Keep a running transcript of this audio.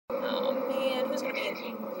Oh man, who's gonna be in?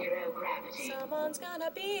 Someone's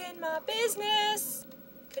gonna be in my business.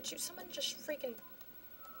 Could you? Someone just freaking.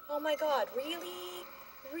 Oh my God! Really?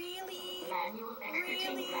 Really?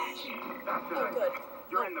 Really? Oh good.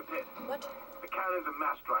 You're in the pit. What? The cannon's a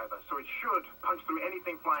mass driver, so it should punch through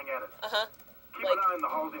anything flying at it. Uh-huh. Keep an eye on the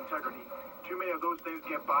hull's integrity. Too many of those things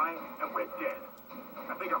get by, and we're dead.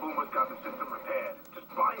 I think I've almost got the system repaired. Just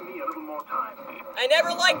buy me a little more time. I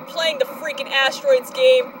never liked playing the freaking asteroids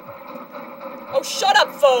game. Oh, shut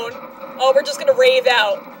up, phone. Oh, we're just gonna rave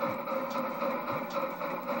out.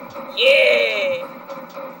 Yay!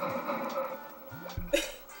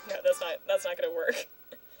 No, that's not gonna work.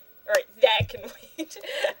 Alright, that can wait.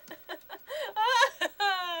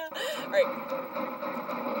 Alright.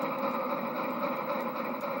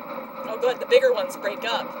 Oh good, the bigger ones break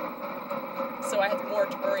up. So I have more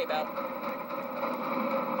to worry about.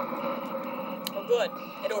 Oh good,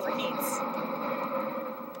 it overheats.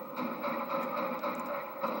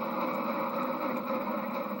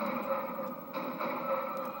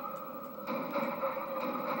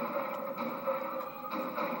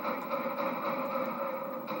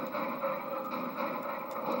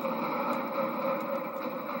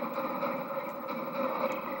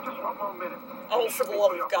 Oh, for the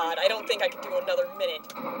love of God, I don't think I can do another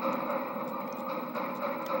minute.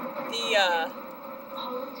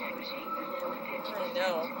 I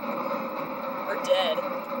know. We're dead.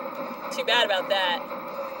 Too bad about that.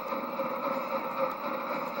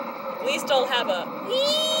 At least I'll have at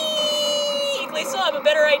least I'll have a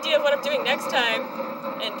better idea of what I'm doing next time.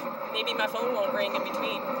 And maybe my phone won't ring in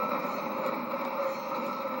between.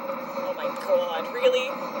 Oh my God, really?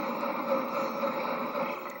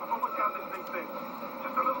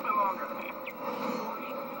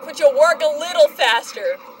 Could you work a little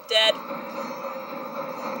faster, Dead?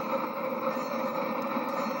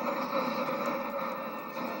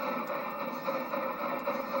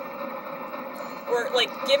 Or,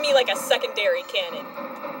 like, give me, like, a secondary cannon.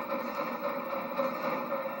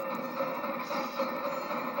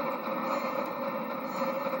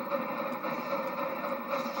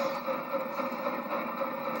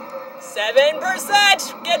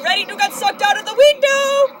 %! Get ready to get sucked out of the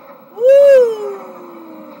window! Woo!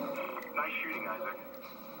 Nice shooting, Isaac.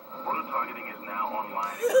 Auto targeting is now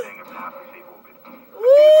online and staying a path to safe orbit. I'll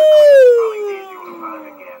engage the autopilot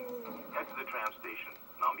again. Head to the tram station,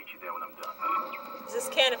 and I'll meet you there when I'm done. Is this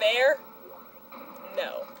a can of air?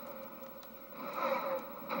 No.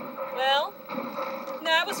 Well,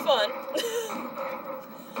 that was fun.